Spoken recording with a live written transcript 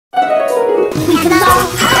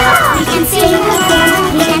can sing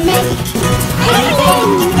together, we can make anything.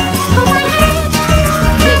 Hold my hand,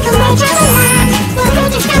 make a magic land. We'll go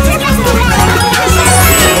to step together, we can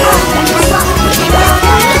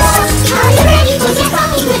Are you ready to get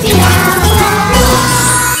funky with the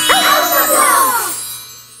Alphablocks?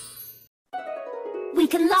 We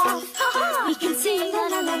can laugh, we can sing, la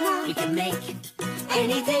la la la. We can make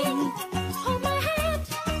anything. Hold my hand,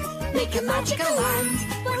 make a magical land.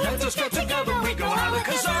 Let us get together, we go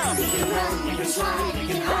alakazam. We can run, we can slide, we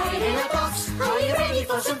can hide in a box. Are you ready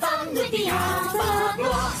for some fun with the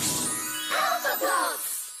Alphablocks? Alphablocks!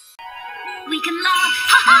 We can laugh,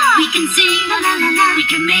 we can sing, la la la la. We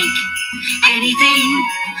can make anything.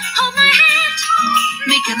 Hold my hand,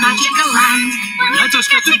 make a magical land. Let us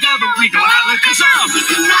get together, we go alakazam. We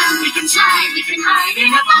can run, we can slide, we can hide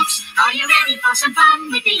in a box. Are you ready for some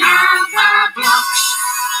fun with the Alphablocks?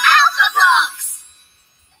 Alphablocks!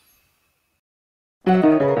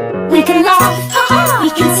 We can laugh, we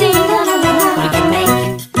can sing, la la la la. We can make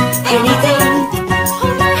anything.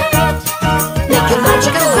 Hold my hand, make a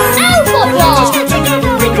magical land. Let us get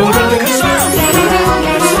together, we go alakazam. We can run,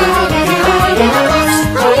 we can slide, we can hide in a box.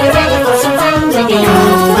 Are you ready for some fun with the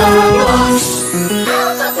Alphablocks?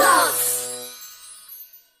 Alphablocks!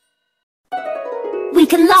 We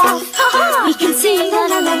can laugh, we can sing, la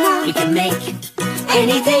la la la. We can make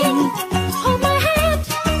anything. Hold my hand,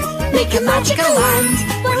 make a magical land.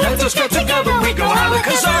 Let us get together, we go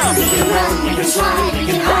alakazam. We can run, we can slide, we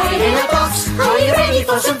can hide in a box. Are you ready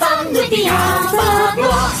for some fun with the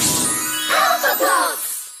Alphablocks? Alphablocks!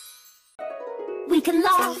 We can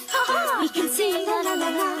laugh, we can sing, la la la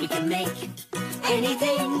la. We can make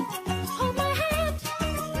anything. Hold my hand,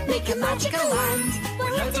 make a magical land.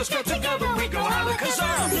 Let us get together, we go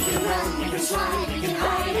alakazam. We can run, we can slide, we can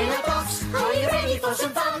hide in a box. Are you ready for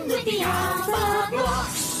some fun with the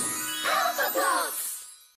Alphablocks? Alphablocks!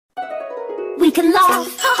 We can laugh,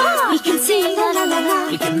 we can sing, la la la la.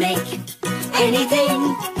 We can make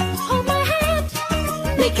anything. Hold my hand,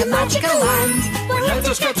 make a magical land. Let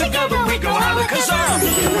us get together, we go alakazam.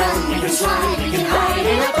 We can run, we can slide, we can hide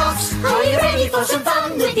in a box. Are you ready for some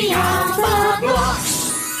fun with the Alphablocks?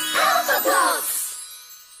 Alphablocks!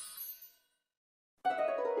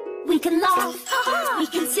 We can laugh, we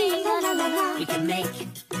can sing, la la la la. We can make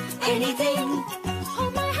anything.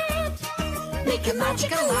 Hold my hand, make a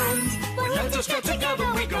magical land. Let us get together,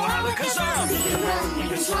 we go alakazam. We can run, we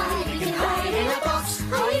can slide, we can hide in a box.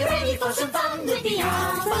 Are you ready for some fun with the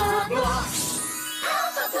Alphablocks?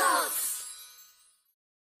 Alphablocks!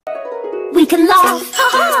 We can laugh,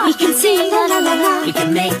 we can sing, la la la la. We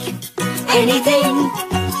can make anything.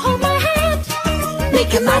 Hold my hand,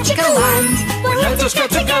 make a magical land. Let us get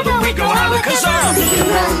together, we go alakazam. We can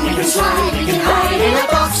run, we can slide, we can hide in a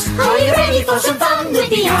box. Are you ready for some fun with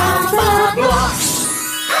the Alphablocks?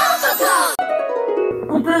 Alphablocks!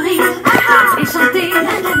 On peut rire et chanter,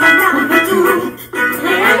 on peut tout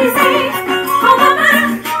réaliser. Prends ma main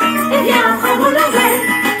et viens apprendre le vrai.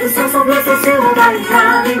 Tous ensemble, c'est sûr, on va y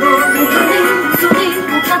arriver. On peut rire, sourire,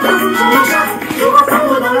 on t'approuve, on marche. Tout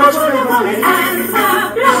ensemble dans la joie, on va les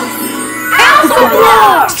Alphablocks.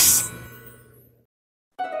 Alphablocks!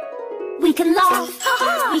 We can laugh,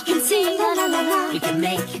 we can sing, la la la la. We can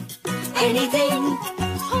make anything.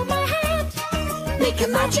 Hold my hand, make a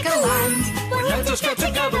magical land. Let us get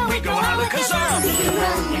together, we go alakazam. We can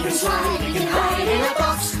run, we can slide, we can hide in a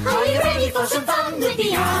box. Are you ready for some fun with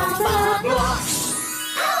the Alphablocks?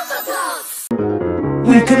 Alphablocks!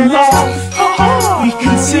 We can laugh, we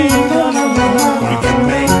can sing, la la la la. We can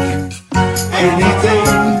make anything.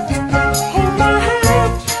 Hold my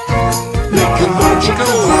hand, make a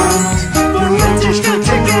magical land. Let us get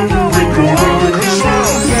together, we go alakazam.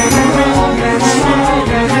 Let's slide and hide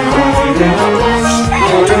in a box.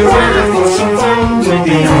 Are you ready for some fun with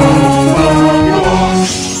the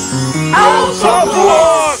Alphablocks?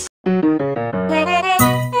 Alphablocks!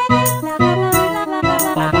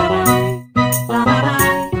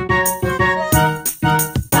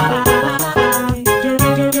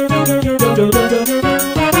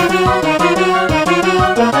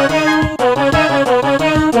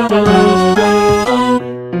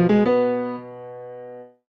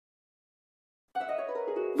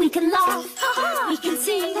 We can laugh, we can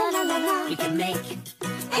sing, la la la la. We can make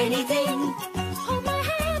anything. Hold my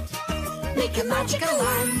hand, make a magical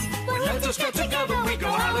land. Let us get together, we go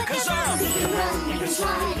alakazam. We can run, we can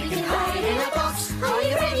slide, we can hide in a box. Are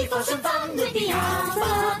you ready for some fun with the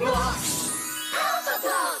Alphablocks?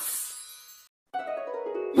 Alphablocks!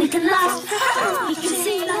 We can laugh, we can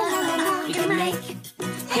sing, la la la la. We can make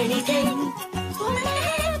anything. Hold my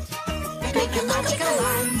hand, make a magical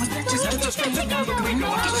land. Let us get together, we go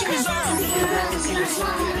alakazam. We can run, we can can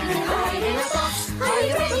slide, we can hide in a box. Are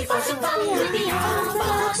you ready for some fun with the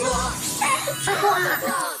Alphablocks?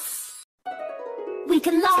 Alphablocks! We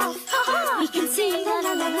can laugh, we can sing,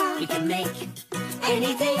 we can make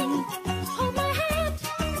anything. Hold my hand,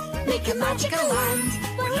 make a magical land.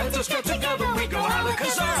 Let us get together, we go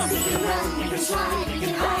alakazam. We can run, we can slide, we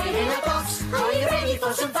can hide in a box. Are you ready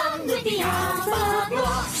for some fun with the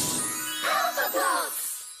Alphablocks? Alphablocks!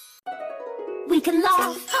 We can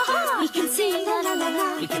laugh, we can sing,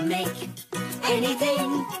 we can make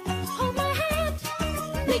anything. Hold my hand,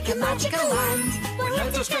 make a magical land.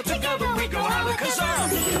 Let us get together, we go alakazam.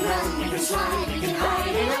 We can run, we can slide, we can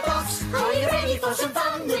hide in a box. Are you ready for some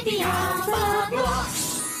fun with the Alphablocks?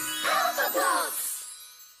 Alphablocks!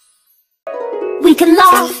 We can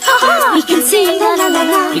laugh, we can sing,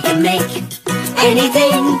 we can make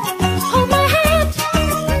anything. Hold my hand,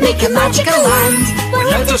 make a magical land.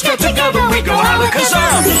 Let us get together, we go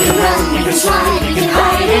alakazam. We can run, we can slide, we can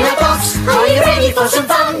hide in a box. Are you ready for some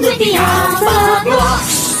fun with the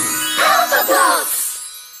Alphablocks? Alphablocks!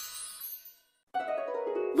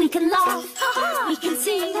 We can laugh, we can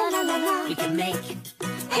sing, we can make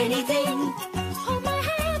anything. Hold my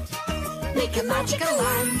hand, make a magical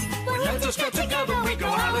land. Let us get together, we go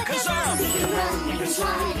alakazam. We can run, we can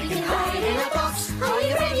slide, we can hide in a box. Are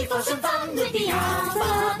you ready for some fun with the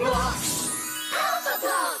Alphablocks?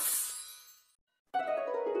 Alphablocks!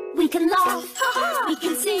 We can laugh, we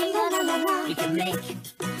can sing, we can make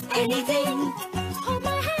anything. Hold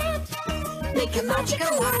my hand, make a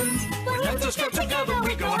magical land. Let us get together,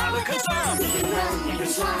 we go alakazam. We can run, we can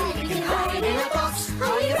slide, we can hide in a box.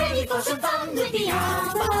 Are you ready for some fun with the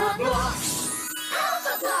Alphablocks?